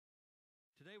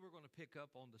Today we're going to pick up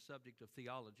on the subject of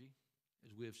theology,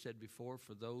 as we have said before,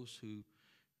 for those who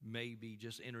may be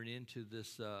just entering into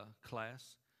this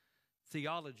class.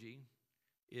 Theology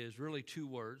is really two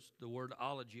words. The word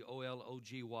ology,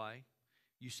 O-L-O-G-Y.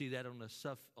 You see that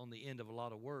on the end of a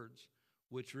lot of words,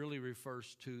 which really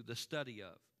refers to the study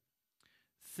of.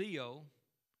 Theo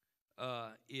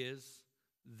is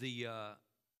the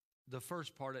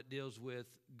first part that deals with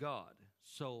God.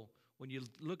 So when you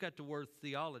look at the word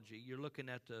theology, you're looking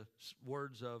at the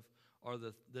words of, or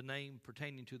the name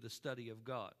pertaining to the study of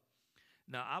God.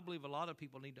 Now, I believe a lot of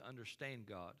people need to understand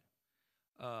God.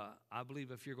 I believe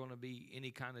if you're going to be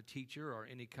any kind of teacher or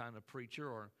any kind of preacher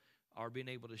or being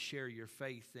able to share your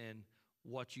faith in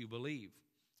what you believe,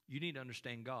 you need to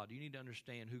understand God. You need to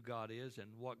understand who God is and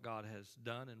what God has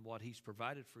done and what He's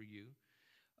provided for you.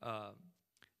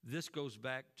 This goes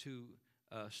back to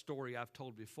a story I've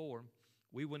told before.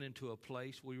 We went into a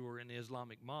place, we were in the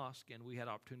Islamic mosque, and we had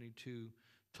opportunity to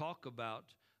talk about,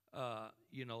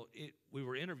 we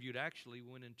were interviewed actually,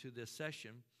 went into this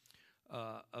session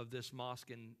of this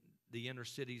mosque in the inner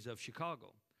cities of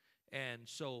Chicago. And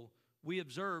so we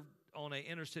observed on an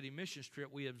inner city mission trip,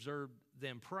 we observed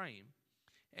them praying.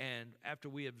 And after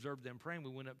we observed them praying, we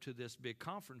went up to this big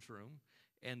conference room,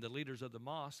 and the leaders of the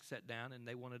mosque sat down, and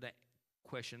they wanted a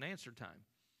question and answer time.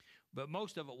 But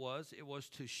most of it was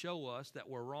to show us that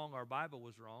we're wrong, our Bible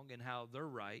was wrong, and how they're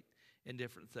right in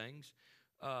different things.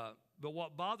 But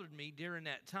what bothered me during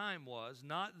that time was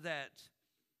not that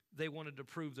they wanted to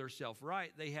prove themselves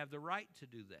right. They have the right to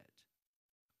do that.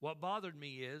 What bothered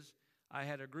me is I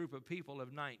had a group of people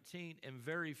of 19, and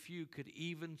very few could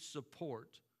even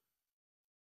support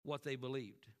what they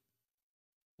believed.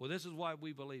 Well, this is why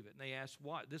we believe it. And they asked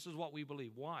why. This is what we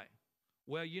believe. Why?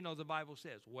 Well, the Bible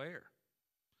says. Where?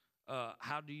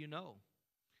 How do you know?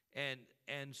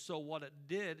 And so what it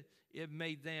did, it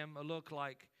made them look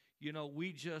like,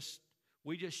 we just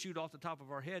shoot off the top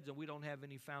of our heads and we don't have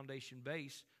any foundation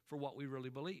base for what we really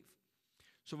believe.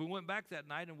 So we went back that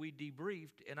night and we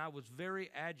debriefed, and I was very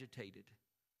agitated.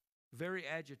 Very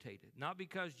agitated. Not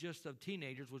because just of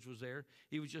teenagers, which was there.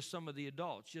 It was just some of the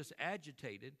adults, just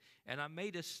agitated. And I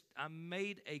made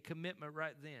a commitment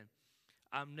right then.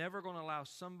 I'm never going to allow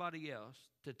somebody else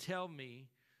to tell me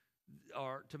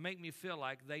or to make me feel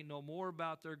like they know more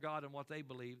about their God and what they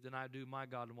believe than I do my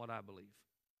God and what I believe.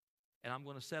 And I'm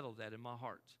going to settle that in my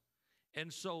heart.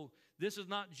 And so this is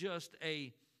not just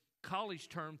a college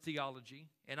term theology,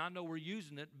 and I know we're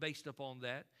using it based upon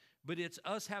that, but it's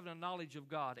us having a knowledge of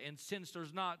God. And since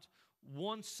there's not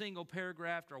one single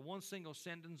paragraph or one single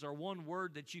sentence or one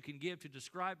word that you can give to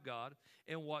describe God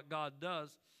and what God does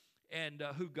and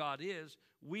who God is,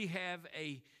 we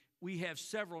have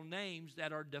several names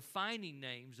that are defining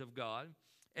names of God.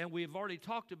 And we've already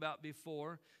talked about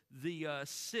before the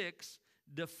 6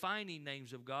 defining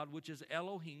names of God, which is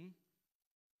Elohim,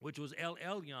 which was El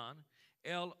Elyon,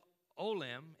 El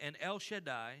Olam, and El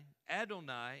Shaddai,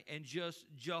 Adonai, and just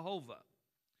Jehovah.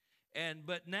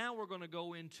 But now we're going to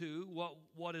go into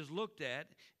what is looked at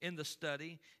in the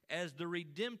study as the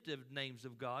redemptive names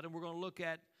of God. And we're going to look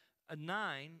at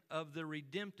 9 of the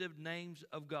redemptive names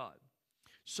of God.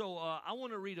 So I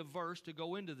want to read a verse to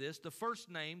go into this. The first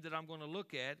name that I'm going to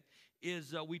look at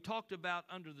is we talked about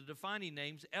under the defining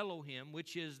names Elohim,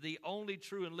 which is the only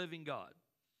true and living God,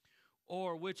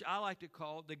 or which I like to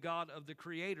call the God of the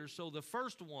Creator. So the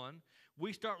first one,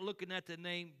 we start looking at the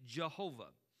name Jehovah.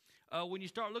 When you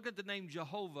start looking at the name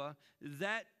Jehovah,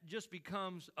 that just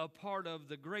becomes a part of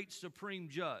the great supreme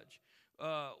judge.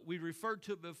 We referred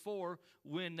to it before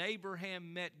when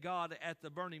Abraham met God at the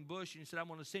burning bush and he said, I'm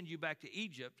going to send you back to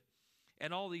Egypt.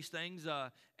 And all these things,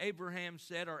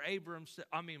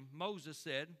 Moses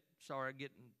said, sorry, I'm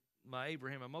getting my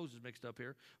Abraham and Moses mixed up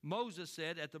here. Moses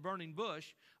said at the burning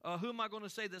bush, who am I going to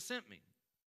say that sent me?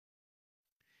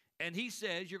 And he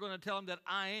says, you're going to tell him that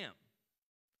I am.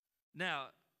 Now,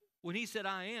 when he said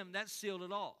I am, that sealed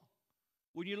it all.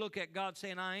 When you look at God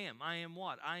saying I am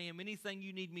what? I am anything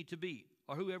you need me to be,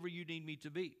 or whoever you need me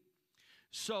to be.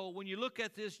 So when you look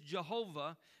at this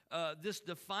Jehovah, this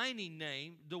defining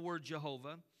name, the word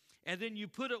Jehovah, and then you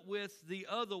put it with the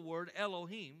other word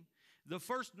Elohim, the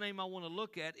first name I want to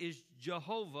look at is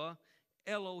Jehovah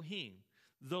Elohim,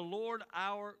 the Lord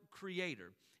our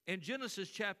Creator. In Genesis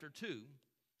chapter 2,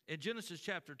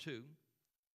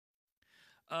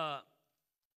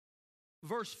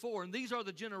 verse 4, and these are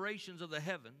the generations of the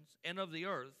heavens and of the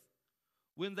earth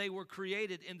when they were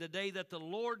created in the day that the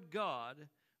Lord God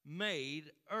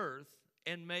made earth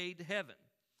and made heaven.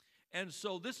 And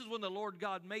so this is when the Lord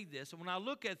God made this. And when I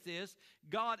look at this,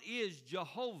 God is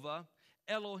Jehovah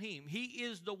Elohim. He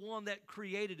is the one that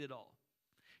created it all.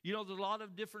 You know, there's a lot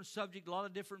of different subjects, a lot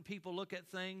of different people look at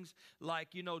things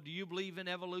like, you know, do you believe in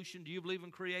evolution? Do you believe in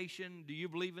creation? Do you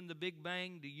believe in the Big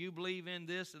Bang? Do you believe in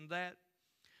this and that?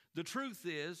 The truth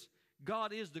is,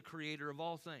 God is the creator of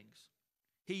all things.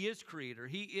 He is creator.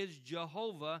 He is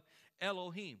Jehovah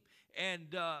Elohim.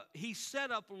 And he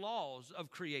set up laws of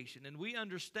creation. And we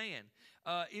understand,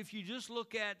 if you just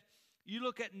look at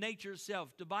nature itself,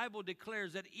 the Bible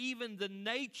declares that even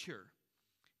nature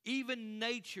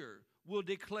will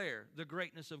declare the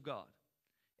greatness of God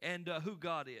and who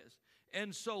God is.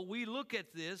 And so we look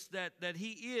at this, that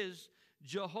he is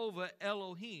Jehovah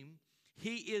Elohim.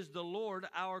 He is the Lord,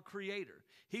 our creator.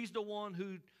 He's the one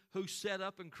who set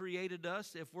up and created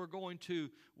us. If we're going to,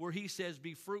 where he says,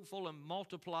 be fruitful and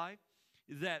multiply,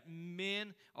 that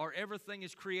men or everything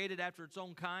is created after its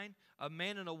own kind. A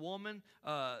man and a woman,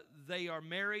 they are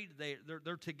married,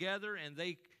 they're together, and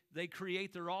they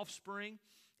create their offspring.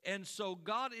 And so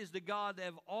God is the God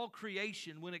of all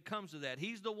creation when it comes to that.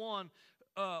 He's the one,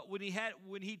 when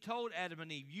he told Adam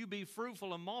and Eve, you be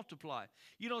fruitful and multiply.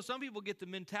 You know, some people get the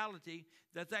mentality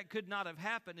that could not have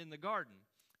happened in the garden.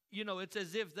 You know, it's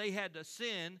as if they had to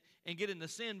sin and get into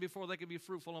sin before they could be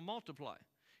fruitful and multiply.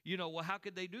 You know, well, how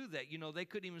could they do that? You know, they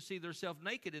couldn't even see themselves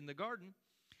naked in the garden.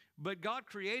 But God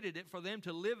created it for them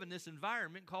to live in this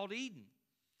environment called Eden.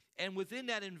 And within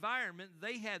that environment,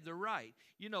 they had the right.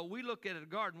 You know, we look at a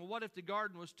garden. Well, what if the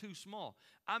garden was too small?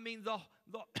 I mean,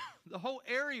 the whole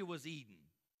area was Eden.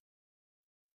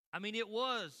 I mean, it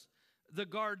was the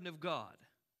garden of God.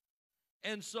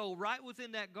 And so right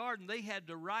within that garden, they had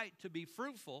the right to be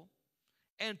fruitful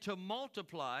and to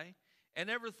multiply, and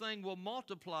everything will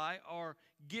multiply or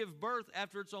give birth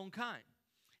after its own kind.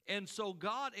 And so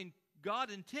God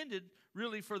intended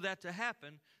really for that to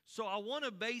happen. So I want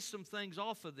to base some things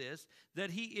off of this,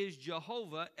 that he is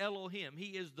Jehovah Elohim.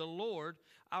 He is the Lord,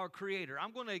 our creator.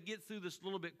 I'm going to get through this a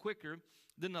little bit quicker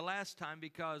than the last time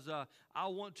because I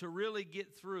want to really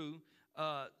get through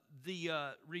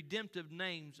the redemptive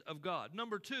names of God.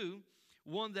 Number two,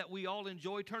 one that we all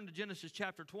enjoy. Turn to Genesis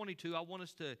chapter 22. I want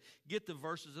us to get the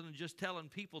verses and just telling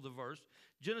people the verse.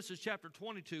 Genesis chapter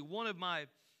 22, one of my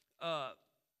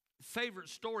favorite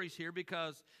stories here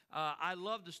because I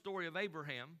love the story of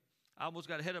Abraham. I almost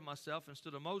got ahead of myself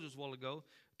instead of Moses a while ago,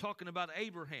 talking about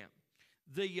Abraham.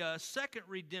 The second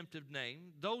redemptive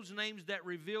name, those names that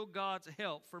reveal God's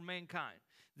help for mankind.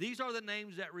 These are the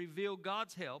names that reveal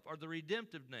God's help, are the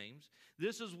redemptive names.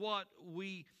 This is where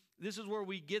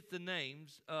we get the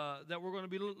names that we're going to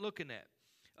be looking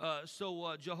at.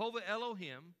 So Jehovah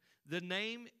Elohim, the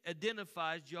name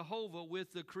identifies Jehovah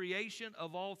with the creation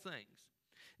of all things.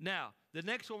 Now, the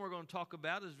next one we're going to talk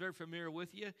about is very familiar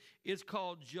with you. It's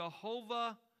called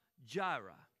Jehovah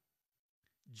Jireh.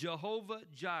 Jehovah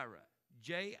Jireh.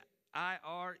 Jireh.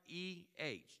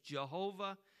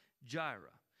 Jehovah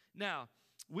Jireh. Now,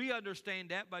 we understand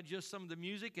that by just some of the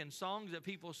music and songs that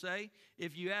people say.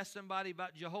 If you ask somebody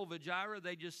about Jehovah Jireh,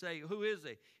 they just say, who is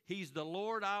he? He's the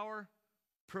Lord our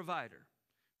provider.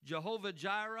 Jehovah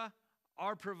Jireh,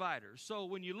 our provider. So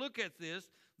when you look at this,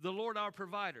 the Lord our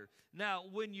provider. Now,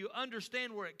 when you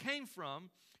understand where it came from,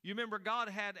 you remember God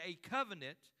had a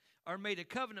covenant or made a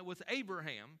covenant with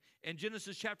Abraham. In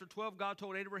Genesis chapter 12, God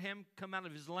told Abraham, come out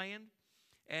of his land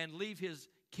and leave his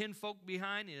kinfolk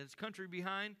behind and his country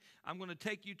behind. I'm going to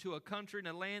take you to a country and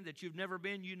a land that you've never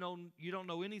been. You don't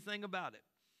know anything about it.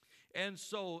 And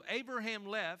so Abraham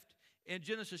left in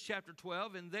Genesis chapter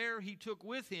 12, and there he took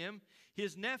with him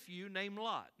his nephew named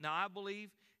Lot. Now, I believe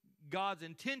God's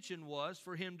intention was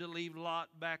for him to leave Lot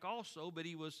back also, but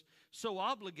he was so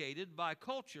obligated by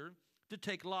culture to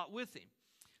take Lot with him.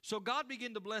 So God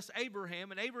began to bless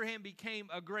Abraham, and Abraham became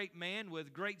a great man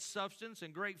with great substance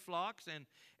and great flocks,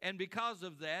 and because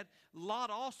of that, Lot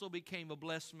also became a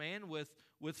blessed man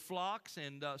with flocks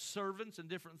and servants and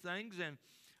different things, and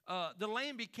the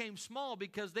land became small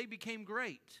because they became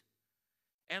great.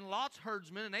 And Lot's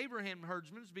herdsmen and Abraham's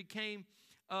herdsmen became,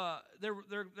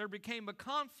 there became a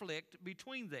conflict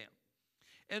between them.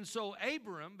 And so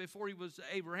Abram, before he was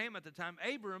Abraham at the time,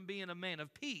 Abram being a man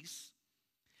of peace,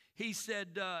 he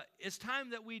said, it's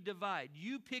time that we divide.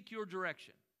 You pick your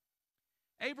direction.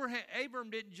 Abram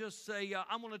didn't just say,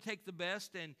 I'm going to take the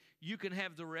best and you can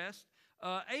have the rest.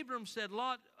 Abram said,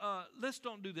 Lot, let's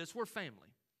don't do this. We're family.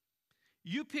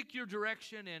 You pick your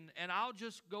direction and I'll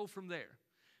just go from there.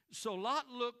 So Lot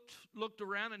looked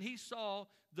around and he saw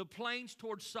the plains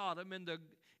towards Sodom and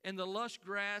the lush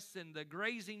grass and the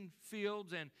grazing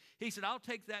fields, and he said, I'll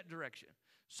take that direction.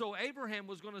 So Abraham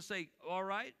was going to say, all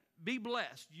right, be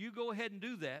blessed. You go ahead and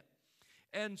do that.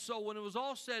 And so when it was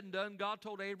all said and done, God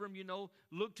told Abram,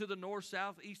 look to the north,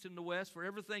 south, east, and the west. For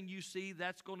everything you see,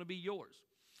 that's going to be yours.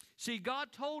 See, God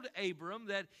told Abram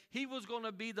that he was going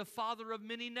to be the father of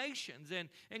many nations, and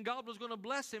God was going to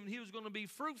bless him, and he was going to be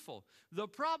fruitful. The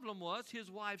problem was his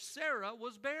wife Sarah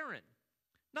was barren.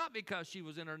 Not because she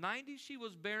was in her 90s. She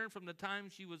was barren from the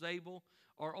time she was able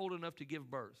or old enough to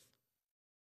give birth.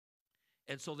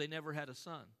 And so they never had a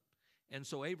son. And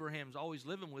so Abraham's always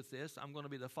living with this. I'm going to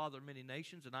be the father of many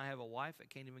nations, and I have a wife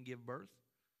that can't even give birth.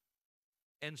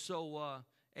 And so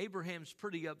Abraham's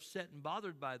pretty upset and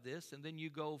bothered by this. And then you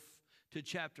go to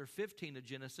chapter 15 of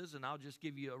Genesis, and I'll just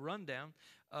give you a rundown.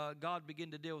 God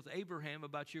began to deal with Abraham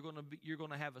about you're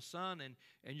going to have a son, and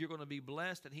you're going to be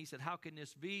blessed. And he said, how can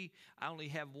this be? I only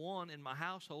have one in my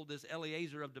household, this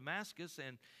Eliezer of Damascus,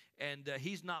 and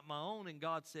he's not my own. And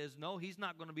God says, no, he's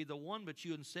not going to be the one, but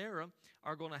you and Sarah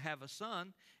are going to have a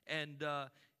son, and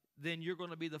then you're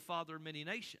going to be the father of many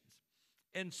nations.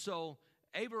 And so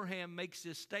Abraham makes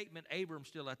this statement, Abram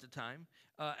still at the time,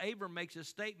 Abram makes a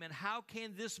statement, how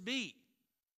can this be?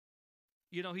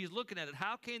 You know, he's looking at it.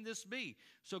 How can this be?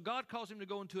 So God calls him to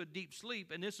go into a deep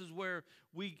sleep, and this is where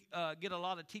we get a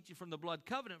lot of teaching from the blood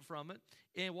covenant from it.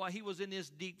 And while he was in this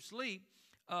deep sleep,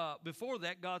 before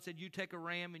that, God said, you take a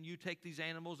ram and you take these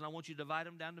animals, and I want you to divide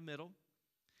them down the middle.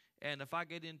 And if I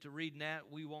get into reading that,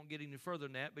 we won't get any further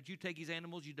than that. But you take these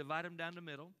animals, you divide them down the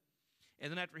middle. And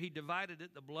then after he divided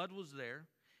it, the blood was there.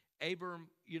 Abram,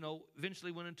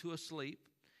 eventually went into a sleep,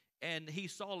 and he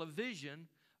saw a vision,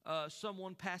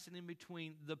 someone passing in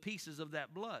between the pieces of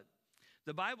that blood.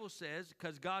 The Bible says,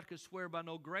 because God could swear by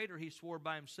no greater, he swore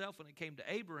by himself when it came to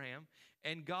Abraham.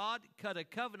 And God cut a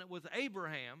covenant with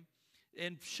Abraham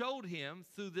and showed him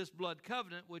through this blood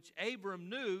covenant, which Abram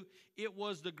knew it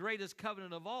was the greatest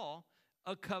covenant of all,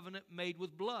 a covenant made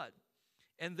with blood.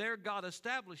 And there God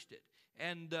established it.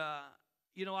 And,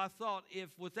 I thought, if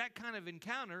with that kind of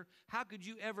encounter, how could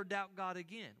you ever doubt God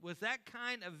again? With that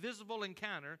kind of visible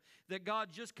encounter that God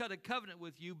just cut a covenant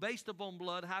with you based upon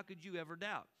blood, how could you ever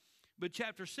doubt? But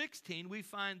chapter 16, we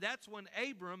find that's when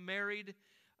Abram married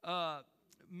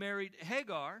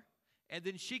Hagar, and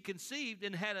then she conceived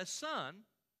and had a son.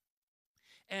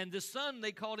 And the son,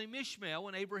 they called him Ishmael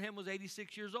when Abraham was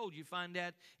 86 years old. You find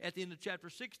that at the end of chapter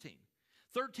 16.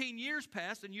 13 years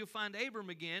passed, and you'll find Abram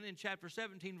again in chapter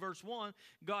 17, verse 1.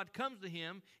 God comes to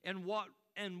him, and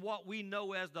what we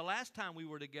know as the last time we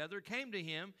were together, came to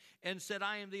him and said,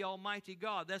 I am the Almighty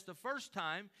God. That's the first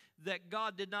time that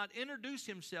God did not introduce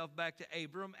himself back to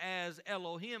Abram as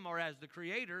Elohim or as the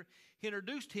Creator. He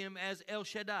introduced him as El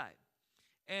Shaddai.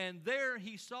 And there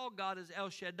he saw God as El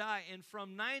Shaddai, and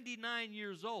from 99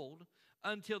 years old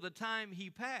until the time he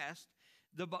passed,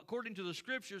 according to the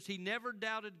Scriptures, he never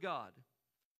doubted God.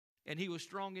 And he was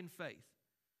strong in faith.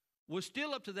 Was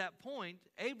still up to that point,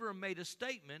 Abram made a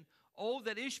statement,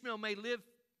 that Ishmael may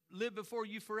live before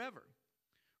you forever.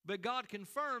 But God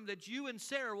confirmed that you and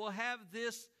Sarah will have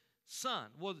this son.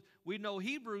 Well, we know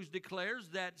Hebrews declares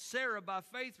that Sarah by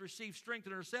faith received strength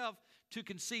in herself to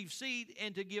conceive seed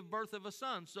and to give birth of a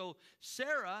son. So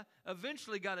Sarah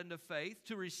eventually got into faith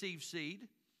to receive seed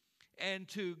and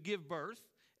to give birth.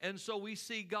 And so we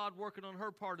see God working on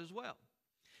her part as well.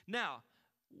 Now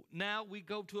we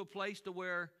go to a place to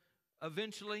where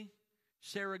eventually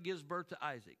Sarah gives birth to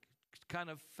Isaac. Kind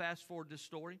of fast forward this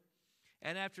story.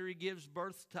 And after she gives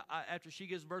birth to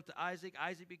Isaac,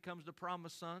 Isaac becomes the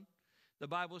promised son. The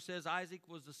Bible says Isaac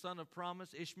was the son of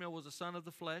promise. Ishmael was the son of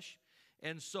the flesh.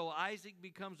 And so Isaac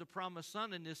becomes the promised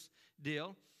son in this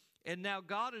deal. And now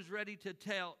God is ready to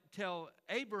tell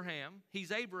Abraham,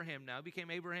 he's Abraham now,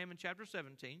 became Abraham in chapter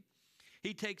 17.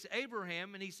 He takes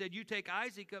Abraham and he said, you take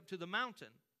Isaac up to the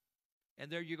mountain, and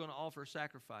there you're going to offer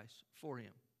sacrifice for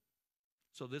him.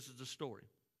 So this is the story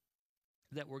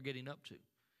that we're getting up to.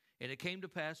 And it came to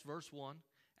pass, verse 1,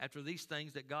 after these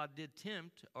things that God did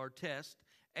tempt or test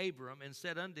Abram and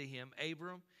said unto him,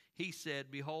 Abram, he said,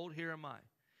 behold, here am I.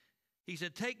 He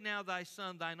said, take now thy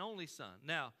son, thine only son.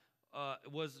 Now,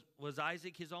 was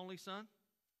Isaac his only son?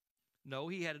 No,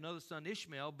 he had another son,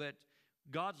 Ishmael, but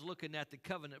God's looking at the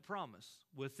covenant promise.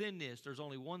 Within this, there's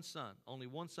only one son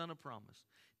of promise.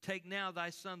 Take now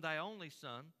thy son, thy only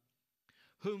son,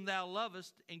 whom thou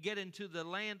lovest, and get into the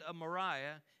land of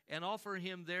Moriah, and offer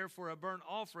him there for a burnt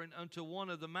offering upon one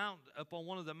of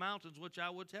the mountains which I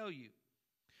will tell you.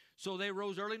 So they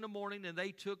rose early in the morning, and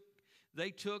they took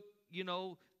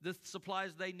the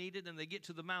supplies they needed, and they get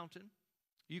to the mountain.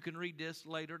 You can read this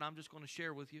later, and I'm just going to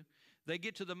share with you. They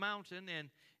get to the mountain,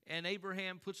 and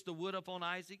Abraham puts the wood up on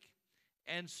Isaac.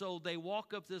 And so they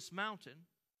walk up this mountain.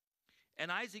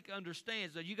 And Isaac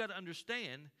understands that you got to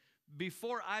understand,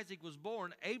 before Isaac was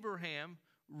born, Abraham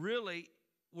really,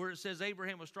 where it says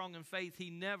Abraham was strong in faith, he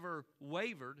never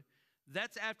wavered.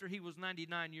 That's after he was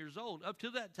 99 years old. Up to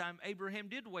that time, Abraham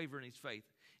did waver in his faith.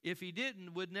 If he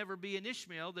didn't, would never be an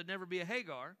Ishmael, there'd never be a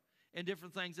Hagar, and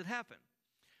different things that happened.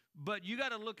 But you got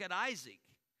to look at Isaac.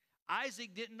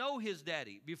 Isaac didn't know his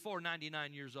daddy before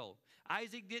 99 years old.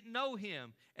 Isaac didn't know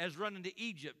him as running to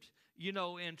Egypt,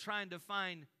 and trying to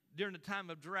find during the time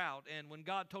of drought and when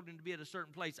God told him to be at a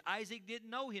certain place. Isaac didn't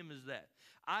know him as that.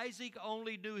 Isaac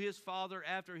only knew his father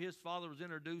after his father was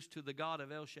introduced to the God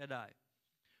of El Shaddai,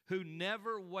 who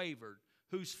never wavered,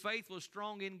 whose faith was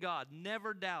strong in God,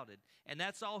 never doubted. And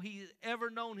that's all he ever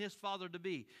known his father to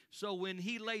be. So when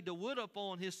he laid the wood up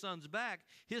on his son's back,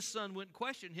 his son wouldn't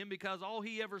question him because all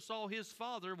he ever saw his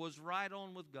father was right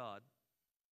on with God.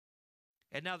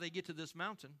 And now they get to this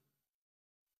mountain.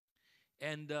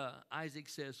 And Isaac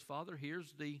says, Father,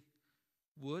 here's the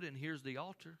wood and here's the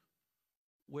altar.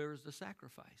 Where is the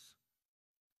sacrifice?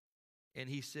 And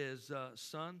he says,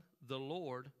 son, the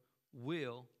Lord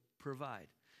will provide.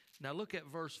 Now look at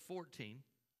verse 14.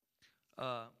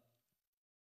 Or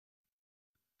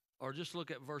just look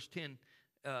at verse 10.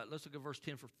 Let's look at verse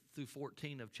 10 through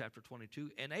 14 of chapter 22.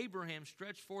 And Abraham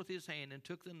stretched forth his hand and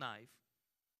took the knife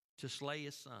to slay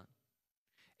his son.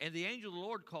 And the angel of the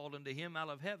Lord called unto him out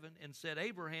of heaven and said,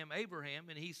 Abraham, Abraham.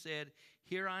 And he said,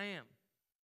 Here I am.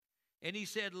 And he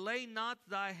said, Lay not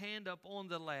thy hand upon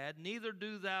the lad, neither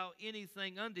do thou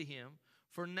anything unto him.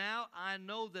 For now I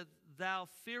know that thou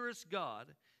fearest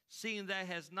God, seeing thou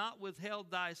hast not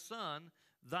withheld thy son,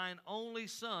 thine only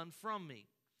son, from me.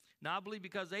 Now I believe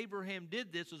because Abraham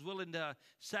did this, was willing to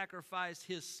sacrifice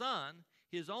his son,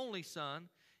 his only son,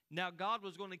 now God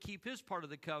was going to keep his part of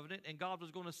the covenant, and God was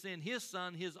going to send his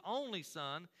son, his only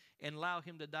son, and allow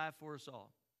him to die for us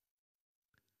all.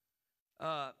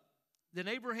 Then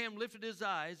Abraham lifted his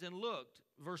eyes and looked.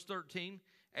 Verse 13,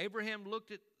 Abraham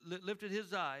lifted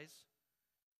his eyes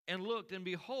and looked, and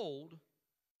behold,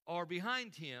 or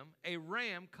behind him, a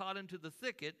ram caught into the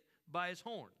thicket by his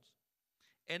horns.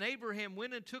 And Abraham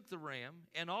went and took the ram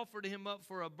and offered him up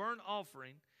for a burnt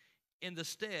offering in the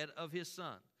stead of his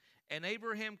son. And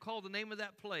Abraham called the name of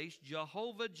that place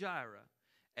Jehovah-Jireh,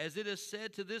 as it is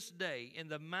said to this day, in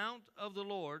the mount of the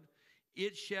Lord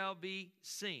it shall be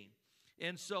seen.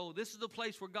 And so this is the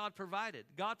place where God provided.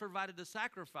 God provided the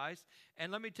sacrifice.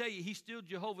 And let me tell you, he's still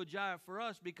Jehovah-Jireh for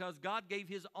us because God gave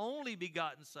his only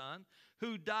begotten son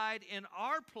who died in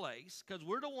our place because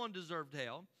we're the one deserved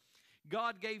hell.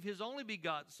 God gave his only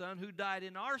begotten son who died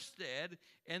in our stead,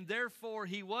 and therefore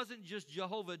he wasn't just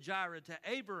Jehovah-Jireh to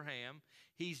Abraham,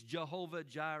 he's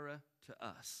Jehovah-Jireh to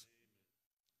us.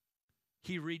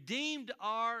 He redeemed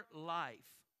our life.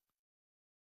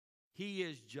 He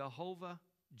is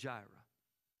Jehovah-Jireh.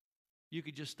 You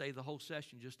could just stay the whole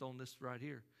session just on this right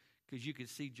here because you could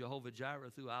see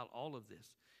Jehovah-Jireh throughout all of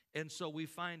this. And so we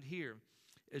find here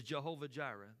is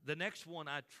Jehovah-Jireh. The next one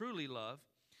I truly love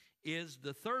is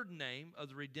the third name of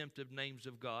the redemptive names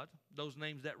of God, those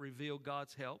names that reveal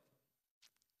God's help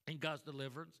and God's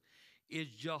deliverance, is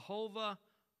Jehovah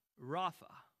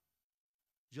Rapha.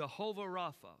 Jehovah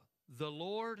Rapha, the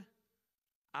Lord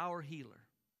our healer.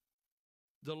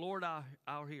 The Lord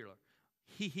our healer.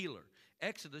 Healer.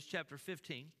 Exodus chapter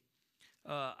 15.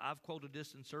 I've quoted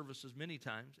this in services many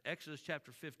times. Exodus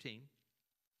chapter 15.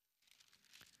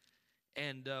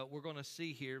 And we're going to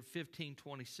see here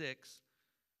 15:26.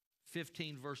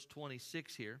 15 verse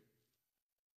 26 here.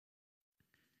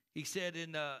 He said,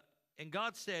 and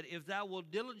God said, if thou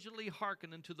wilt diligently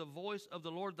hearken unto the voice of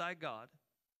the Lord thy God,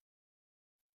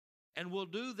 and will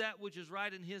do that which is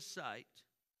right in his sight,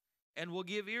 and will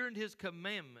give ear unto his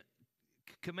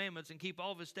commandments and keep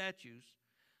all of his statutes,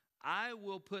 I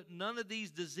will put none of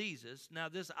these diseases. Now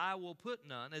this I will put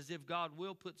none, as if God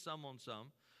will put some on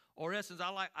some. Or in essence,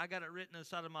 I got it written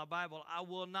inside of my Bible, I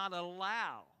will not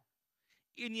allow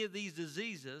any of these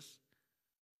diseases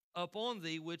upon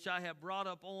thee, which I have brought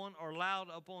upon or allowed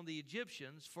upon the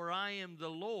Egyptians, for I am the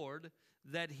Lord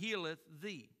that healeth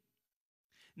thee.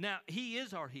 Now, he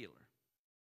is our healer.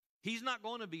 He's not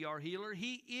going to be our healer.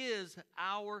 He is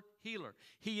our healer.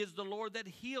 He is the Lord that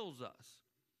heals us.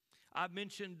 I've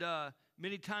mentioned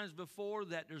many times before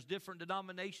that there's different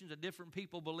denominations that different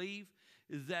people believe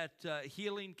that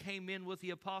healing came in with the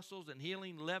apostles and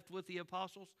healing left with the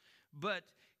apostles. But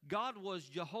God was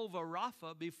Jehovah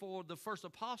Rapha before the first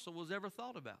apostle was ever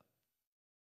thought about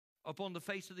upon the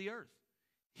face of the earth.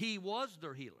 He was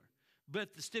their healer.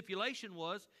 But the stipulation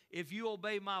was, if you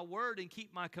obey my word and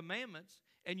keep my commandments,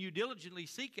 and you diligently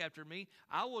seek after me,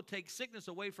 I will take sickness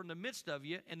away from the midst of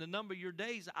you, and the number of your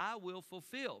days I will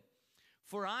fulfill.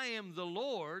 For I am the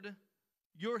Lord,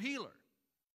 your healer.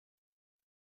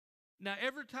 Now,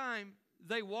 every time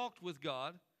they walked with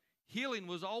God, healing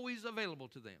was always available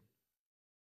to them.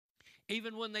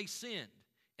 Even when they sinned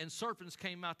and serpents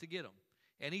came out to get them.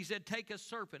 And he said, take a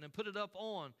serpent and put it up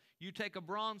on. You take a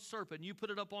bronze serpent, you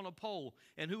put it up on a pole,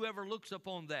 and whoever looks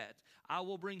upon that, I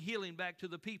will bring healing back to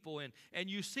the people. And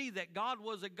you see that God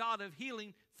was a God of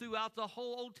healing throughout the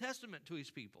whole Old Testament to his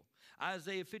people.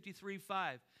 Isaiah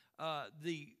 53:5,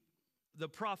 the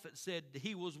prophet said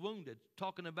he was wounded,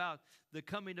 talking about the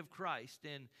coming of Christ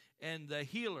and the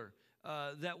healer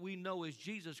that we know is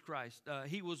Jesus Christ.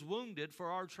 He was wounded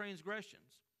for our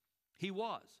transgressions. He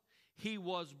was. He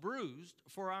was bruised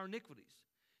for our iniquities.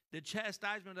 The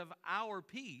chastisement of our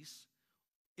peace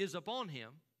is upon him.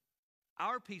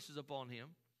 Our peace is upon him.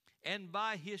 And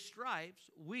by his stripes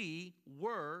we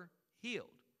were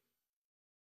healed.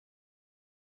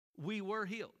 We were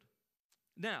healed.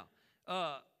 Now,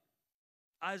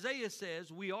 Isaiah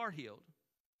says we are healed.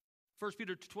 1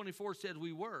 Peter 24 says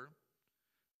we were.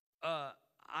 I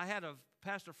had a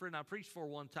pastor friend I preached for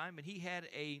one time, and he had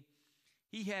a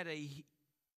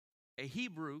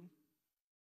Hebrew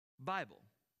Bible.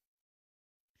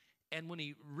 And when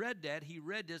he read that, he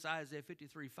read this Isaiah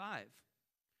 53:5.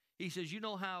 He says, you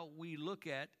know how we look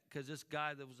at, because this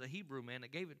guy that was a Hebrew man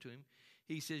that gave it to him,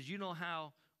 he says, you know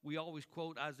how we always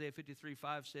quote Isaiah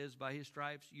 53:5 says, by his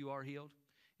stripes you are healed?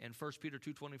 And 1 Peter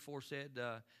 2:24 said,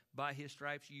 by his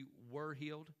stripes you were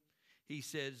healed. He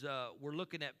says, we're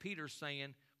looking at Peter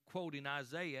saying, quoting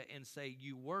Isaiah and say,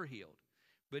 you were healed.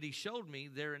 But he showed me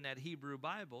there in that Hebrew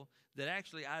Bible that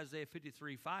actually Isaiah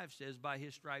 53:5 says, by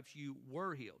his stripes you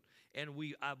were healed. And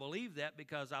I believe that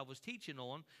because I was teaching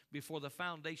on before the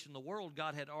foundation of the world,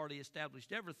 God had already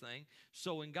established everything.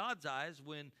 So in God's eyes,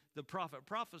 when the prophet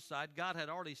prophesied, God had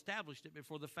already established it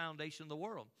before the foundation of the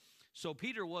world. So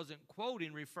Peter wasn't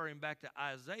quoting, referring back to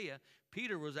Isaiah.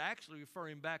 Peter was actually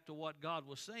referring back to what God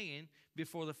was saying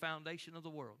before the foundation of the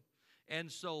world.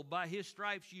 And so by his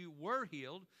stripes you were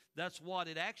healed. That's what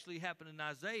it actually happened in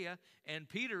Isaiah. And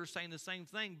Peter is saying the same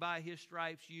thing. By his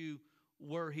stripes you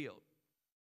were healed.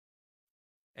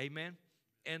 Amen.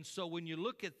 And so when you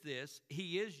look at this,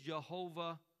 he is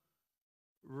Jehovah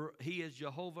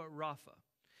Rapha.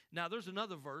 Now there's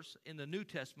another verse in the New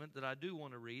Testament that I do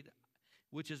want to read,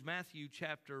 which is Matthew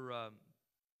chapter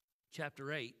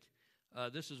 8.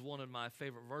 This is one of my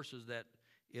favorite verses that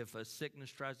if a sickness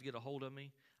tries to get a hold of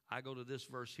me, I go to this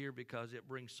verse here because it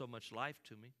brings so much life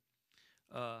to me.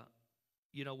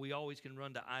 We always can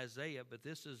run to Isaiah, but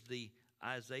this is the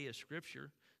Isaiah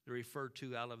scripture that referred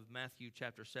to out of Matthew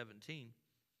chapter 17.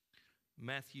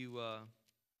 Matthew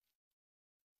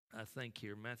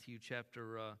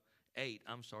chapter 8.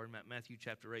 I'm sorry, Matthew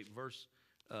chapter 8, verse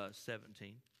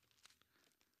 17.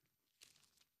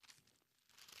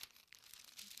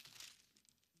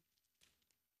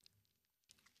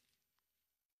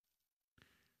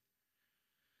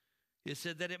 It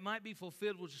said that it might be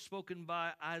fulfilled which was spoken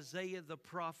by Isaiah the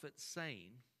prophet,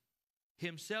 saying,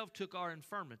 himself took our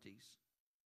infirmities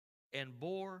and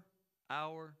bore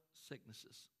our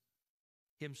sicknesses.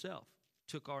 Himself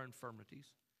took our infirmities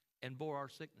and bore our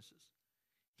sicknesses.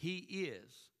 He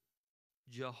is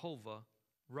Jehovah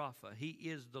Rapha. He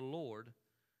is the Lord,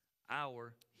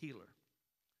 our healer.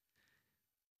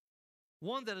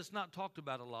 One that is not talked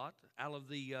about a lot out of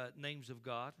the names of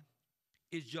God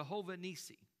is Jehovah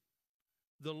Nissi.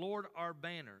 The Lord our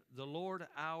banner, the Lord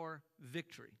our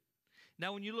victory.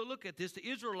 Now when you look at this, the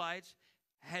Israelites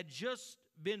had just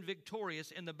been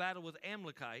victorious in the battle with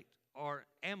Amalek.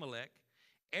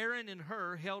 Aaron and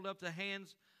Hur held up the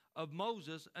hands of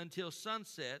Moses until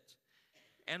sunset,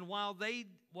 and while they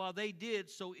did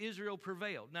so, Israel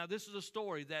prevailed. Now this is a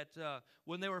story that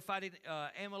when they were fighting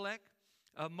Amalek,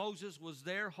 Moses was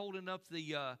there holding up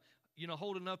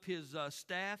his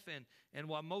staff, and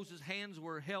while Moses' hands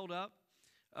were held up,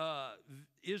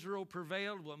 Israel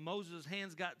prevailed. When Moses'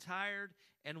 hands got tired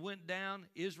and went down,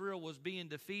 Israel was being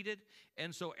defeated.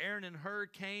 And so Aaron and Hur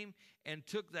came and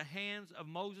took the hands of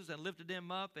Moses and lifted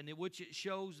them up, and in which it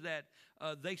shows that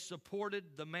they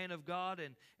supported the man of God,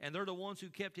 and they're the ones who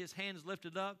kept his hands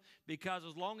lifted up, because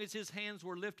as long as his hands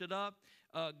were lifted up,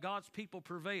 God's people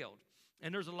prevailed.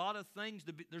 And there's a lot of things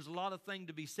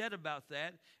to be said about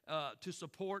that to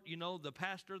support, the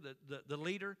pastor, the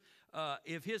leader.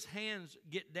 If his hands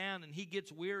get down and he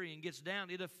gets weary and gets down,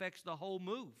 it affects the whole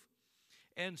move.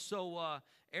 And so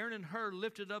Aaron and Hur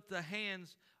lifted up the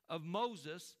hands of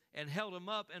Moses and held him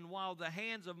up. And while the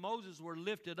hands of Moses were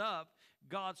lifted up,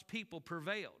 God's people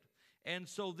prevailed. And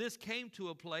so this came to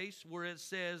a place where it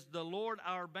says, the Lord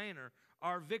our banner,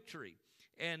 our victory.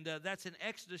 And that's in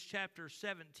Exodus chapter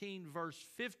 17, verse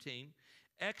 15.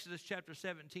 Exodus chapter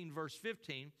 17, verse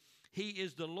 15. He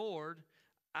is the Lord,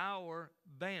 our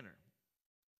banner.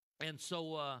 And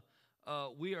so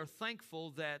we are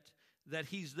thankful that that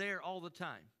he's there all the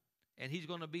time. And he's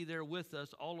going to be there with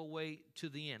us all the way to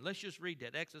the end. Let's just read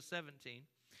that, Exodus 17.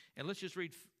 And let's just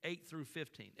read 8 through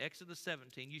 15. Exodus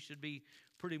 17, you should be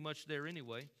pretty much there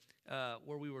anyway,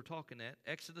 where we were talking at.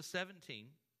 Exodus 17,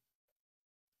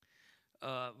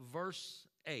 verse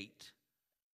 8.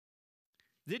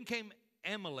 Then came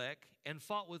Amalek and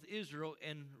fought with Israel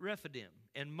and Rephidim.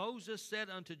 And Moses said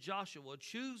unto Joshua,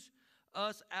 choose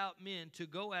us out men to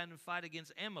go out and fight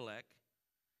against Amalek.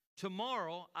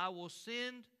 Tomorrow I will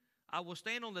stand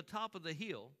on the top of the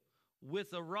hill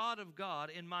with the rod of God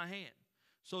in my hand.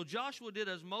 So Joshua did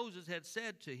as Moses had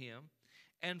said to him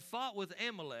and fought with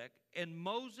Amalek. And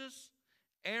Moses,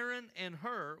 Aaron, and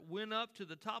Hur went up to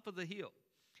the top of the hill.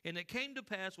 And it came to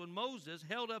pass when Moses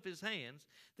held up his hands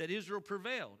that Israel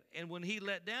prevailed. And when he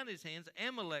let down his hands,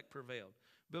 Amalek prevailed.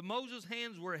 But Moses'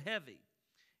 hands were heavy.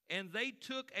 And they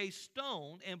took a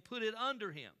stone and put it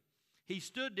under him. He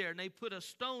stood there and they put a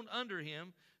stone under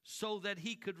him so that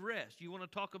he could rest. You want to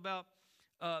talk about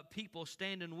people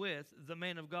standing with the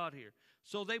man of God here.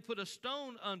 So they put a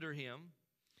stone under him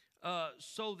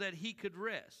so that he could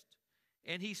rest.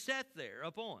 And he sat there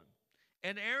upon.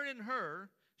 And Aaron and Hur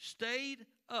stayed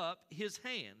up his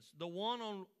hands, the one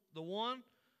on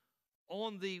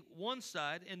the one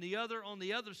side and the other on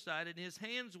the other side, and his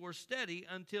hands were steady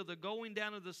until the going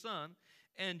down of the sun.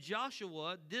 And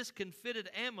Joshua discomfited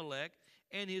Amalek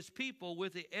and his people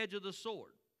with the edge of the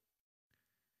sword.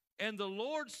 And the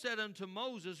Lord said unto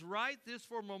Moses, write this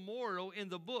for memorial in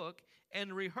the book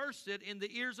and rehearse it in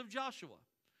the ears of Joshua.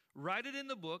 Write it in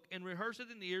the book and rehearse it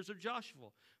in the ears of Joshua.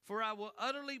 For I will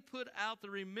utterly put out the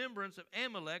remembrance of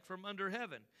Amalek from under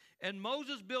heaven. And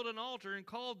Moses built an altar and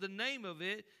called the name of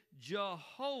it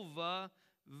Jehovah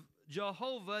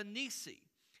Nissi.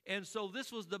 And so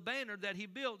this was the banner that he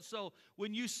built. So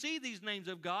when you see these names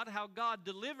of God, how God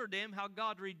delivered them, how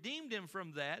God redeemed him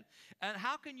from that, and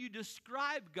how can you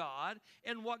describe God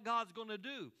and what God's going to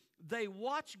do? They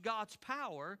watched God's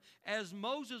power. As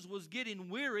Moses was getting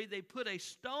weary, they put a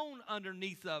stone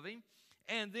underneath of him.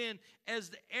 And then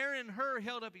as Aaron and Hur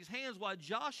held up his hands while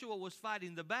Joshua was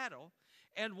fighting the battle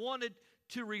and wanted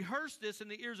to rehearse this in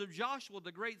the ears of Joshua,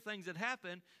 the great things that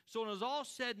happened. So when it was all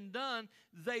said and done,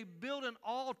 they built an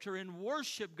altar and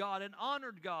worshiped God and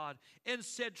honored God and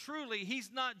said, truly,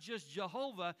 he's not just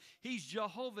Jehovah, he's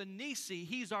Jehovah Nissi.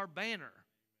 He's our banner.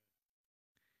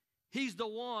 He's the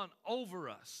one over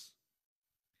us.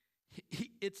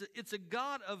 It's a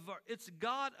God of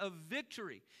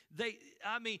victory.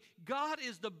 God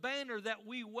is the banner that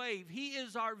we wave. He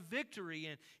is our victory.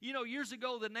 And years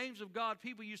ago, the names of God,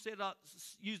 people used to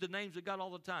use the names of God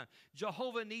all the time.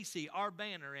 Jehovah Nissi, our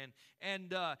banner,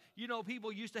 and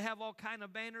people used to have all kind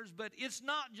of banners. But it's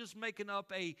not just making up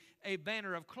a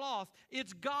banner of cloth.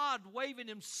 It's God waving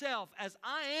Himself as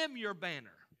I am your banner.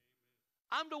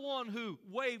 I'm the one who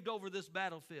waved over this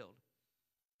battlefield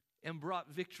and brought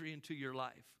victory into your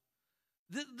life.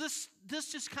 This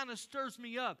just kind of stirs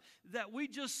me up that we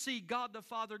just see God the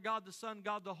Father, God the Son,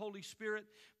 God the Holy Spirit.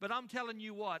 But I'm telling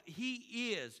you what,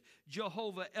 He is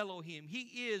Jehovah Elohim.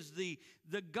 He is the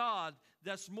God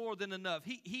that's more than enough.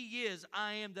 He is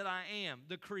I am that I am,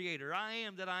 the Creator. I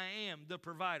am that I am, the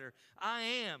Provider. I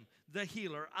am the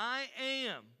Healer. I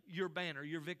am your banner,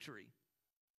 your victory.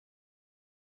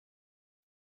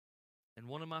 And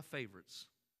one of my favorites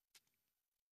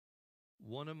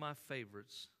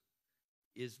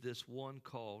is this one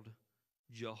called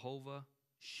Jehovah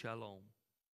Shalom.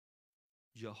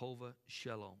 Jehovah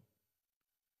Shalom.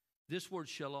 This word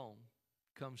shalom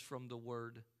comes from the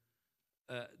word,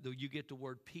 you get the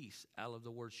word peace out of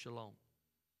the word shalom.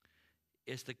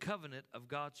 It's the covenant of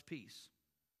God's peace.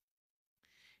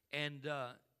 And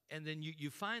then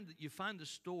you find the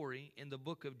story in the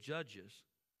book of Judges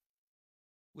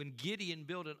when Gideon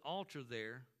built an altar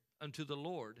there unto the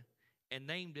Lord and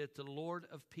named it the Lord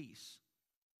of Peace.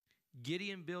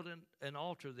 Gideon built an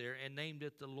altar there and named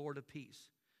it the Lord of Peace.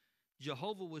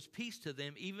 Jehovah was peace to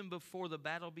them even before the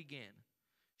battle began.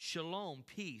 Shalom,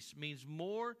 peace, means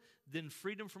more than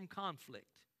freedom from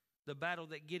conflict, the battle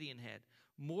that Gideon had.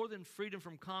 More than freedom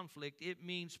from conflict, it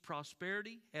means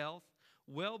prosperity, health,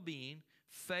 well-being,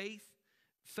 faith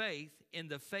in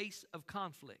the face of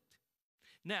conflict.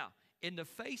 Now, in the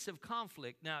face of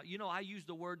conflict, I use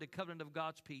the word the covenant of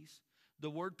God's peace.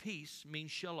 The word peace means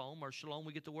shalom, or shalom,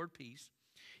 we get the word peace.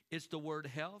 It's the word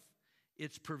health,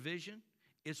 it's provision,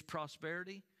 it's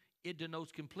prosperity. It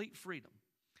denotes complete freedom.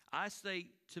 I say,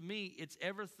 to me, it's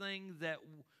everything that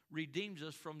redeems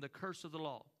us from the curse of the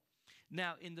law.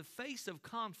 Now, in the face of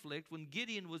conflict, when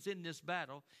Gideon was in this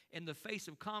battle, in the face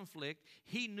of conflict,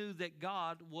 he knew that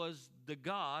God was the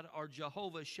God, or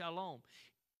Jehovah Shalom.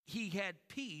 he had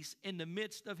peace in the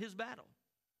midst of his battle.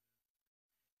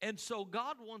 And so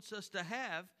God wants us to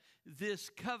have this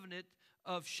covenant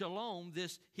of shalom.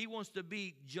 He wants to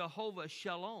be Jehovah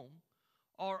Shalom,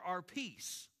 or our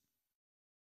peace.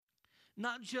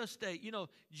 Not just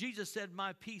Jesus said,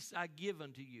 my peace I give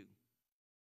unto you.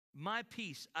 My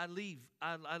peace I leave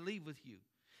with you.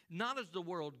 Not as the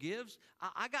world gives.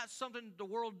 I got something the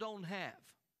world don't have.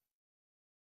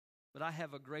 But I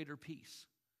have a greater peace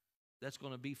that's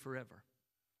going to be forever.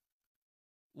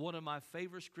 One of my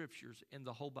favorite scriptures in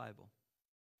the whole Bible.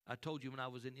 I told you when I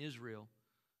was in Israel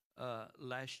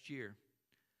last year,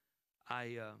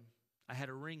 I had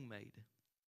a ring made.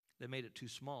 They made it too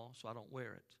small, so I don't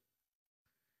wear it.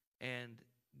 And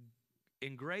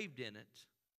engraved in it,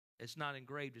 it's not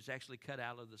engraved, it's actually cut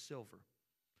out of the silver.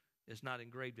 It's not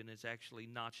engraved in it, it's actually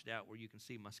notched out where you can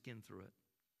see my skin through it.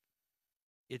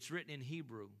 It's written in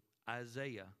Hebrew,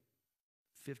 Isaiah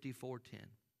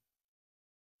 54:10.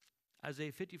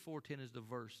 Isaiah 54:10 is the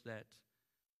verse that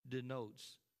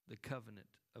denotes the covenant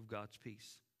of God's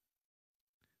peace,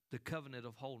 the covenant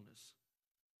of wholeness.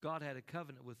 God had a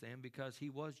covenant with them because he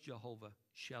was Jehovah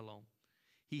Shalom.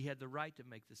 He had the right to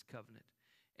make this covenant.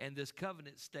 And this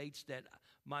covenant states that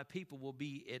my people will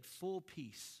be at full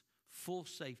peace, full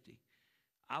safety.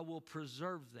 I will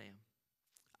preserve them.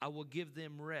 I will give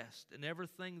them rest. And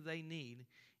everything they need,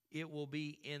 it will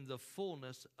be in the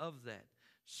fullness of that.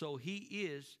 So he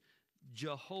is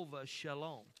Jehovah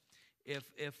Shalom.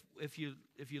 If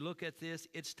you look at this,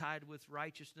 it's tied with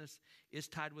righteousness. It's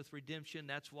tied with redemption.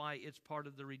 That's why it's part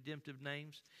of the redemptive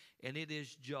names. And it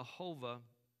is Jehovah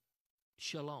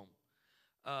Shalom.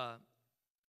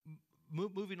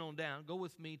 Moving on down, go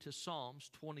with me to Psalms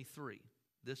 23.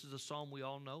 This is a psalm we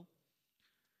all know.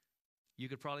 You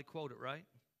could probably quote it, right?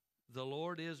 The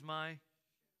Lord is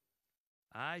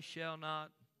I shall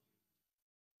not.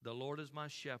 The Lord is my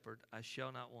shepherd, I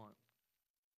shall not want.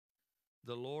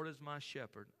 The Lord is my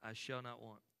shepherd, I shall not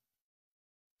want.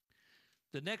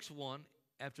 The next one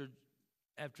after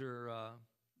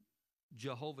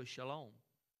Jehovah Shalom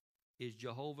is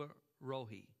Jehovah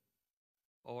Rohi,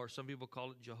 or some people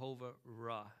call it Jehovah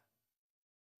Ra.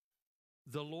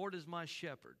 The Lord is my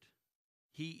shepherd.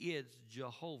 He is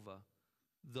Jehovah.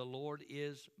 The Lord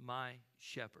is my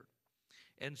shepherd.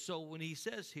 And so when he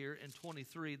says here in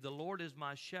 23, the Lord is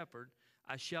my shepherd,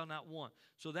 I shall not want.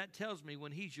 So that tells me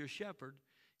when he's your shepherd,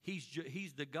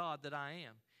 he's the God that I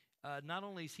am. Not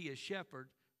only is he a shepherd,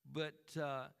 but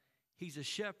he's a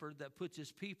shepherd that puts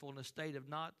his people in a state of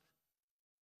not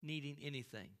needing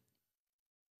anything.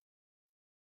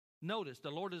 Notice, the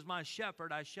Lord is my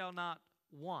shepherd, I shall not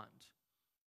want.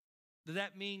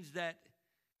 That means that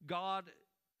God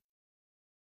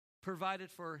provided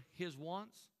for his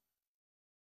wants.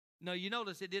 No, you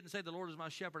notice it didn't say the Lord is my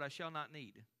shepherd, I shall not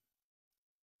need.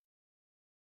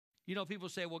 You know, people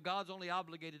say, well, God's only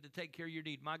obligated to take care of your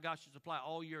need. My God shall supply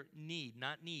all your need,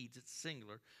 not needs, it's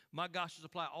singular. My God shall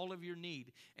supply all of your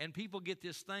need. And people get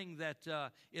this thing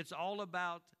that it's all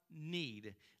about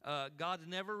need. God's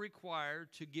never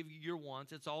required to give you your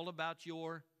wants. It's all about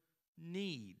your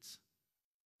needs.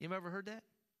 You ever heard that?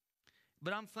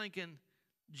 But I'm thinking,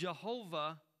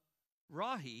 Jehovah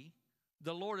Rahi,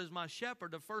 the Lord is my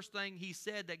shepherd. The first thing he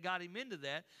said that got him into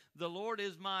that, the Lord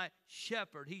is my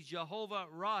shepherd. He's Jehovah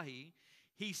Rahi.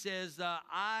 He says,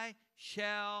 I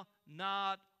shall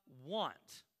not want.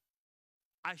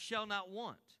 I shall not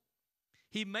want.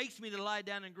 He makes me to lie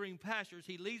down in green pastures.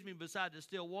 He leads me beside the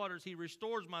still waters. He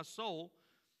restores my soul.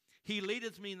 He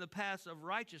leadeth me in the paths of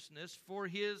righteousness for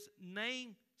his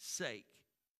name's sake.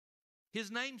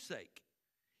 His name's sake.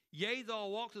 Yea, though I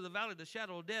walk through the valley of the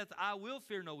shadow of death, I will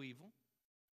fear no evil.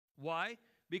 Why?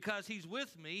 Because he's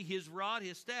with me. His rod,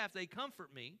 his staff, they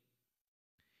comfort me.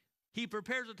 He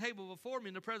prepares a table before me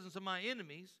in the presence of my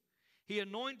enemies. He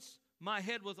anoints my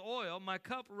head with oil. My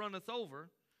cup runneth over.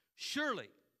 Surely,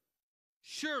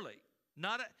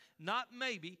 not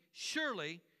maybe,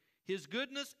 surely his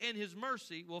goodness and his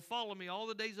mercy will follow me all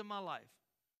the days of my life,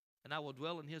 and I will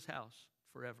dwell in his house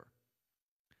forever.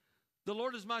 The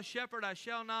Lord is my shepherd, I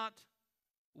shall not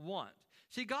want.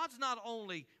 See, God's not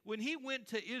only, when he went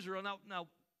to Israel, now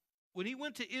when he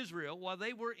went to Israel while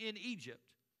they were in Egypt,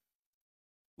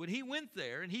 when he went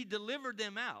there and he delivered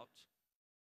them out,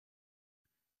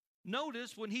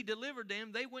 notice when he delivered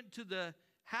them, they went to the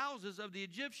houses of the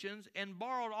Egyptians and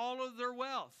borrowed all of their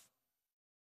wealth.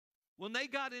 When they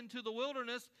got into the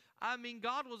wilderness,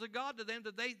 God was a God to them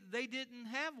that they didn't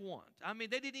have want. They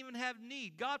didn't even have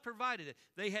need. God provided it.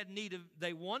 They had need of,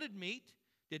 they wanted meat.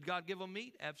 Did God give them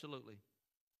meat? Absolutely.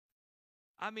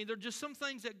 There are just some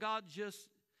things that God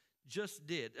just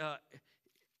did.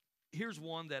 here's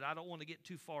one that I don't want to get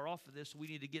too far off of this, so we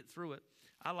need to get through it.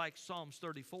 I like Psalms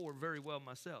 34 very well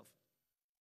myself.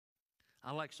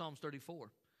 I like Psalms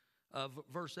 34,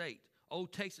 verse 8. Oh,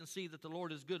 taste and see that the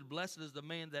Lord is good. Blessed is the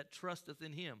man that trusteth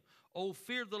in him. Oh,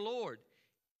 fear the Lord,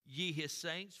 ye his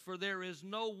saints, for there is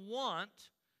no want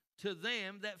to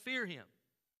them that fear him.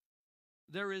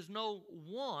 There is no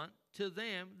want to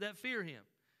them that fear him.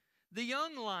 The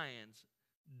young lions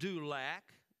do lack.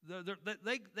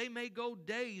 They may go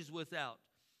days without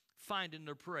finding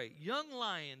their prey. Young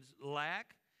lions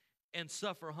lack and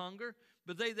suffer hunger,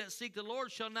 but they that seek the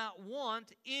Lord shall not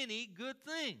want any good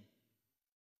thing.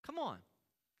 Come on.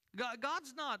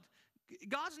 God's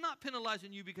not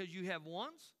penalizing you because you have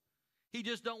wants. He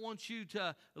just don't want you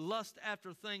to lust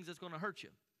after things that's going to hurt you.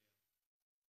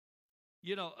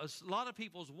 You know, a lot of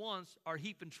people's wants are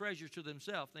heaping treasures to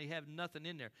themselves. They have nothing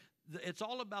in there. It's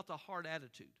all about the heart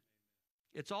attitude.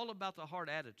 It's all about the heart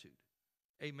attitude.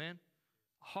 Amen?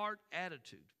 Heart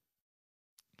attitude.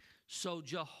 So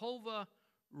Jehovah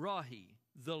Rahi,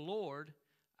 the Lord,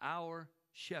 our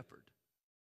shepherd.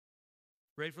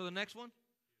 Ready for the next one?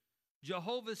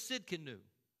 Jehovah Sidkenu.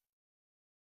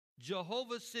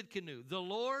 Jehovah Sidkenu, the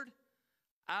Lord,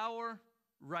 our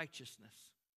righteousness.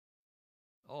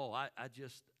 Oh,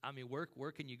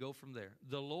 where can you go from there?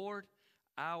 The Lord,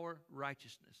 our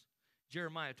righteousness.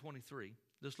 Jeremiah 23.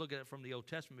 Let's look at it from the Old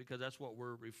Testament because that's what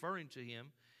we're referring to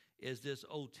him, is this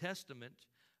Old Testament,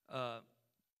 how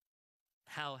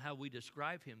we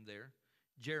describe him there.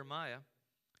 Jeremiah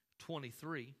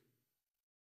 23.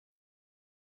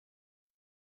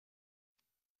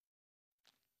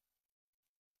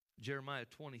 Jeremiah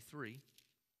 23.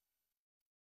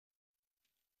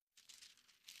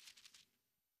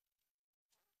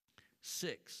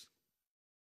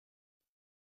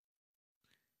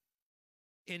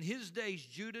 In his days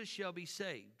Judah shall be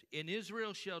saved, and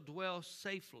Israel shall dwell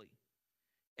safely.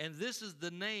 And this is the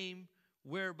name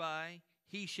whereby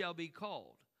he shall be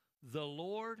called, the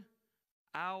Lord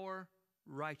our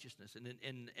righteousness.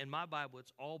 And in my Bible,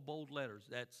 it's all bold letters.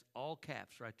 That's all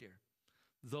caps right there.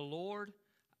 The Lord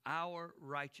our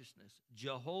righteousness.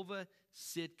 Jehovah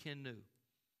Sidkenu.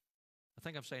 I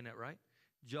think I'm saying that right.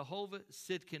 Jehovah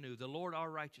Sidkenu, the Lord our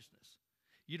righteousness.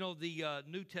 You know, the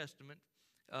New Testament,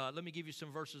 let me give you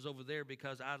some verses over there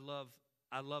because I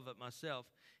love it myself.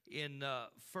 In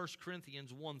 1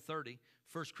 Corinthians 1:30,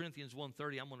 1 Corinthians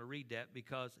 1:30, I'm going to read that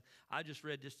because I just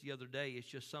read this the other day. It's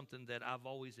just something that I've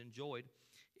always enjoyed.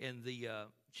 In the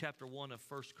chapter 1 of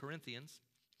 1 Corinthians,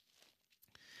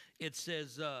 it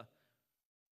says,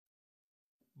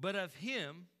 but of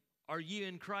him are ye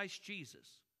in Christ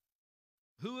Jesus,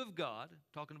 who of God,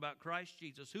 talking about Christ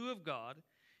Jesus, who of God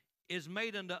is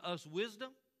made unto us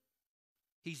wisdom.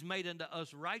 He's made unto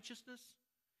us righteousness.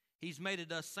 He's made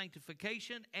unto us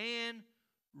sanctification and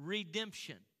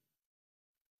redemption.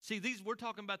 See, we're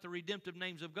talking about the redemptive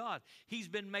names of God. He's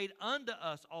been made unto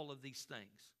us all of these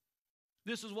things.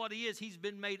 This is what he is. He's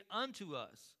been made unto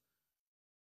us.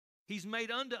 He's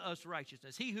made unto us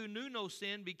righteousness. He who knew no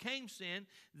sin became sin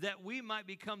that we might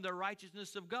become the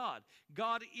righteousness of God.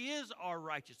 God is our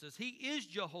righteousness. He is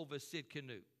Jehovah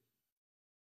Sidkenu.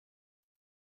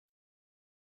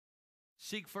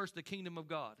 Seek first the kingdom of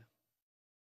God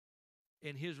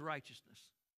and his righteousness,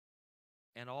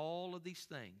 and all of these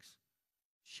things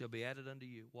shall be added unto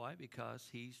you. Why? Because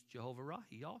he's Jehovah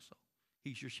Rahi also.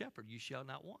 He's your shepherd. You shall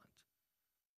not want.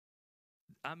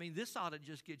 I mean, this ought to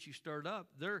just get you stirred up.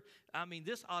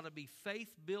 This ought to be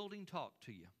faith-building talk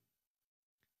to you.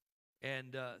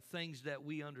 And things that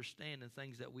we understand and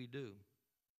things that we do.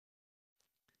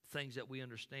 Things that we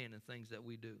understand and things that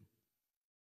we do.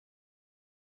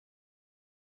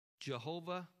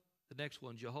 Jehovah, the next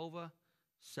one, Jehovah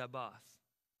Sabaoth,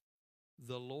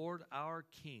 the Lord our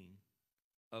King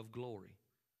of glory.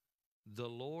 The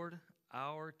Lord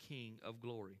our King of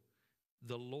glory.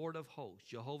 The Lord of hosts,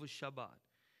 Jehovah Shabbat.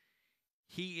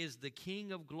 He is the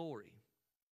King of glory.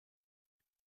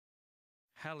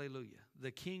 Hallelujah.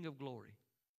 The King of glory.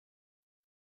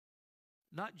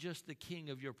 Not just the king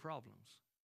of your problems.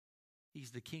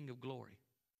 He's the King of glory.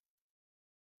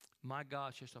 My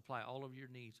God shall supply all of your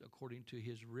needs according to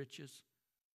his riches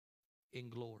in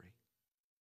glory.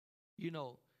 You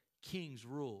know, kings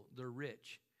rule. They're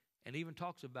rich. And even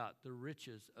talks about the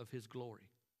riches of his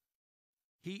glory.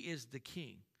 He is the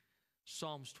king.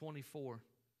 Psalms 24.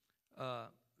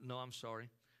 Psalms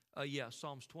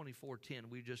 24:10.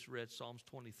 We just read Psalms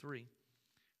 23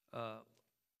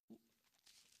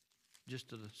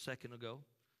 just a second ago.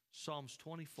 Psalms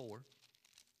 24.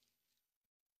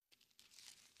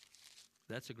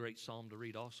 That's a great psalm to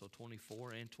read also,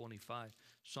 24 and 25.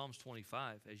 Psalms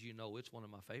 25, as you know, it's one of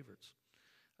my favorites.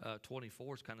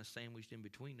 24 is kind of sandwiched in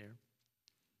between there.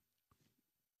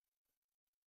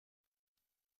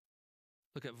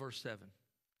 Look at verse 7.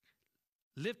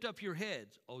 Lift up your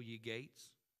heads, O ye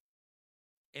gates,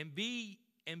 and be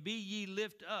ye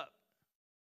lift up,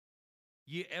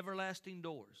 ye everlasting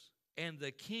doors, and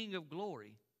the King of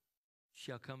glory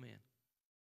shall come in.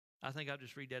 I think I'll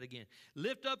just read that again.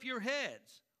 Lift up your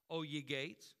heads, O ye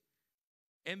gates,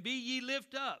 and be ye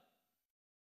lift up,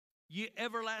 ye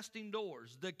everlasting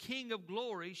doors. The King of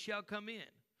glory shall come in.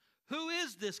 Who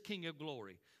is this King of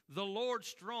glory? The Lord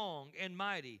strong and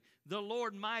mighty, the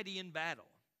Lord mighty in battle.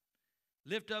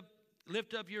 Lift up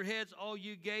your heads, all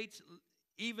you gates,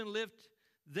 even lift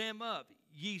them up,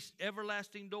 ye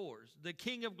everlasting doors. The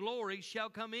King of glory shall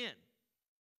come in.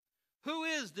 Who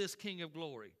is this King of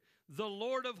glory? The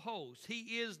Lord of hosts.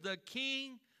 He is the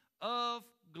King of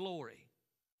glory.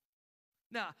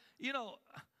 Now,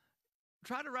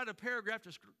 try to write a paragraph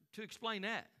to explain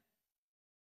that.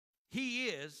 He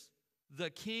is the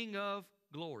King of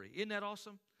glory. Isn't that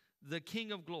awesome? The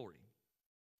King of glory.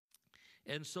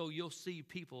 And so you'll see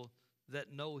people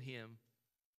that know him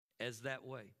as that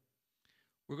way.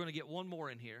 We're going to get one more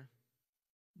in here.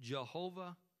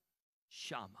 Jehovah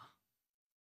Shammah.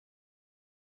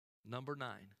 Number 9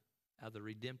 out of the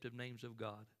redemptive names of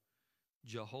God.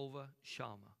 Jehovah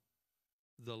Shammah.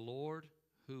 The Lord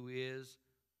who is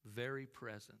very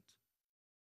present.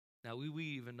 Now we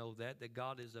even know that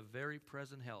God is a very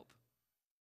present help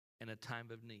in a time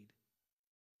of need.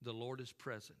 The Lord is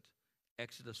present.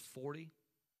 Exodus 40,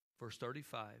 verse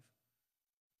 35.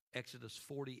 Exodus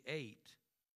 48,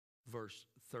 verse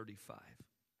 35.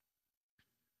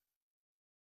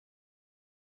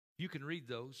 You can read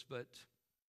those, but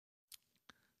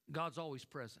God's always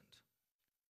present.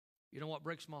 You know what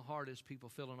breaks my heart is people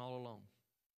feeling all alone.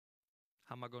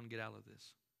 How am I going to get out of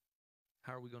this?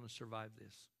 How are we going to survive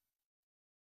this?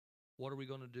 What are we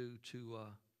going to do to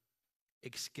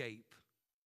escape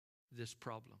this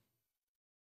problem?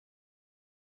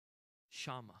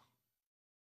 Shammah.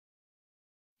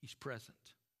 He's present.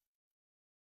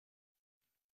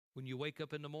 When you wake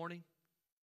up in the morning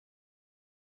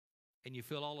and you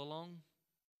feel all alone,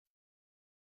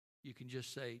 you can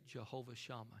just say, Jehovah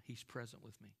Shammah, he's present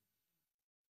with me.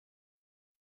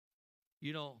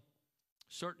 You know,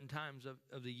 certain times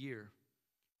of the year,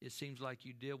 it seems like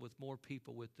you deal with more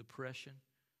people with depression,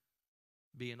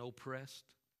 being oppressed.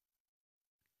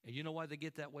 And you know why they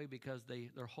get that way? Because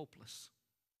they're hopeless.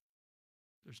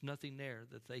 There's nothing there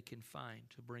that they can find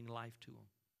to bring life to them.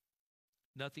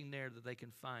 Nothing there that they can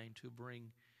find to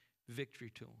bring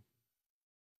victory to them.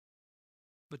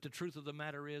 But the truth of the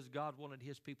matter is, God wanted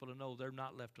his people to know they're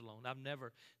not left alone.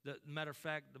 Matter of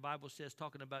fact, the Bible says,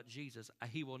 talking about Jesus,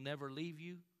 he will never leave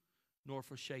you nor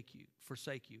forsake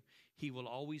you. He will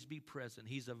always be present.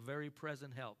 He's a very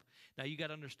present help. Now you got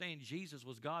to understand, Jesus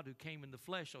was God who came in the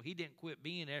flesh, so he didn't quit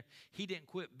being there. He didn't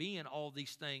quit being all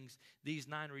these things, these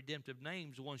 9 redemptive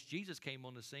names once Jesus came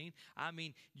on the scene. I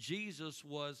mean, Jesus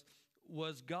was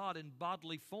God in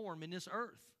bodily form in this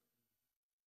earth.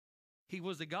 He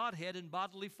was the Godhead in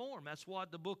bodily form. That's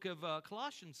what the book of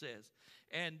Colossians says.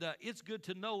 And it's good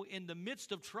to know in the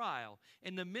midst of trial,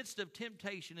 in the midst of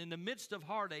temptation, in the midst of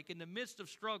heartache, in the midst of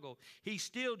struggle, he's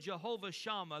still Jehovah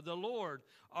Shammah, the Lord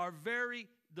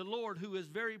who is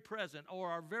very present, or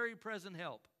our very present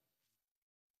help.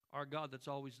 Our God that's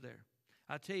always there.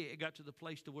 I tell you, it got to the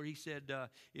place to where he said,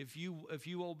 if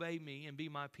you obey me and be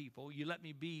my people, you let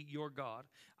me be your God,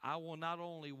 I will not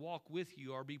only walk with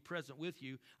you or be present with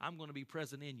you, I'm going to be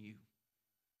present in you.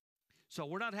 So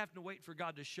we're not having to wait for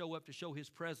God to show up to show his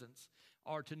presence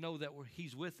or to know that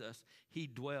he's with us. He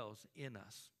dwells in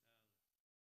us.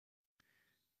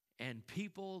 And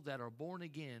people that are born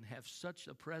again have such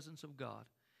a presence of God.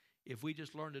 If we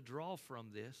just learn to draw from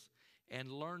this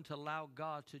and learn to allow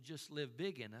God to just live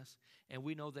big in us, and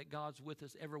we know that God's with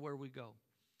us everywhere we go.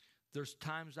 There's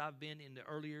times I've been in the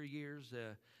earlier years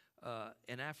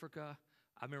in Africa.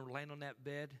 I remember laying on that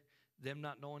bed, them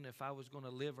not knowing if I was going to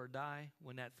live or die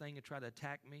when that thing had tried to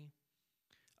attack me,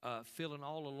 feeling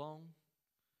all alone.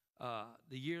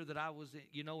 The year that I was,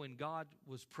 and God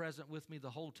was present with me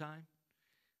the whole time.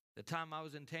 The time I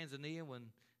was in Tanzania when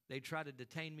they tried to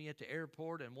detain me at the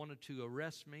airport and wanted to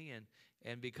arrest me,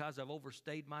 and because I've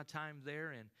overstayed my time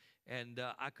there, and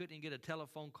I couldn't get a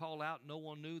telephone call out. No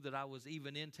one knew that I was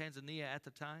even in Tanzania at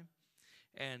the time.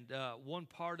 And one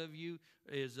part of you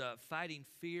is fighting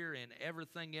fear and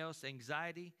everything else,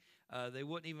 anxiety. They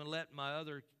wouldn't even let my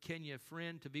other Kenya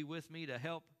friend to be with me to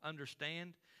help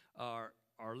understand or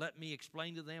let me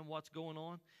explain to them what's going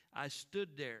on. I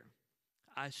stood there,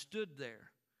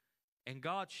 and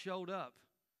God showed up.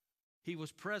 He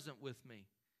was present with me.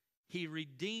 He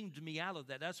redeemed me out of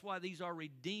that. That's why these are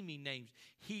redeeming names.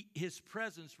 His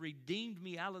presence redeemed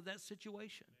me out of that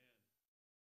situation.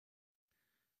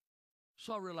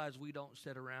 So I realize we don't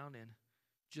sit around and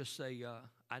just say,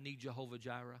 I need Jehovah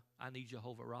Jireh. I need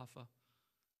Jehovah Rapha.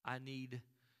 I need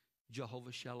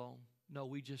Jehovah Shalom. No,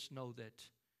 we just know that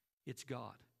it's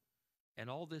God. And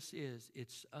all this is,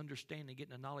 it's understanding,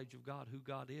 getting a knowledge of God, who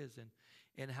God is,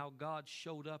 and how God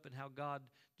showed up and how God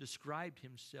described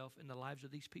himself in the lives of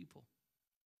these people.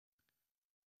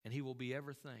 And he will be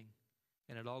everything.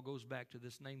 And it all goes back to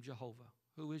this name Jehovah.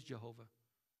 Who is Jehovah?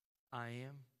 I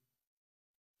am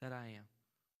that I am.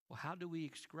 Well, how do we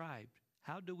describe?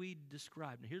 How do we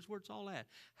describe? And here's where it's all at.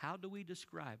 How do we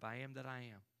describe I am that I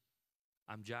am?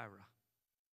 I'm Jireh.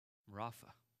 I'm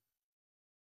Rapha.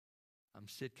 I'm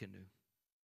Sidkenu.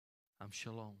 I'm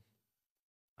Shalom.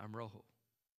 I'm Roho.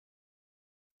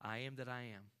 I am that I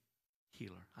am.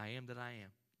 Healer. I am that I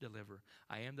am. Deliverer.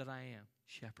 I am that I am.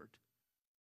 Shepherd.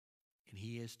 And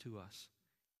he is to us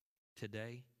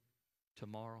today,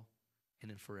 tomorrow,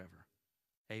 and then forever.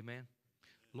 Amen.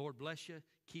 Lord bless you.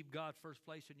 Keep God first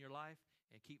place in your life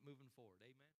and keep moving forward.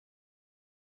 Amen.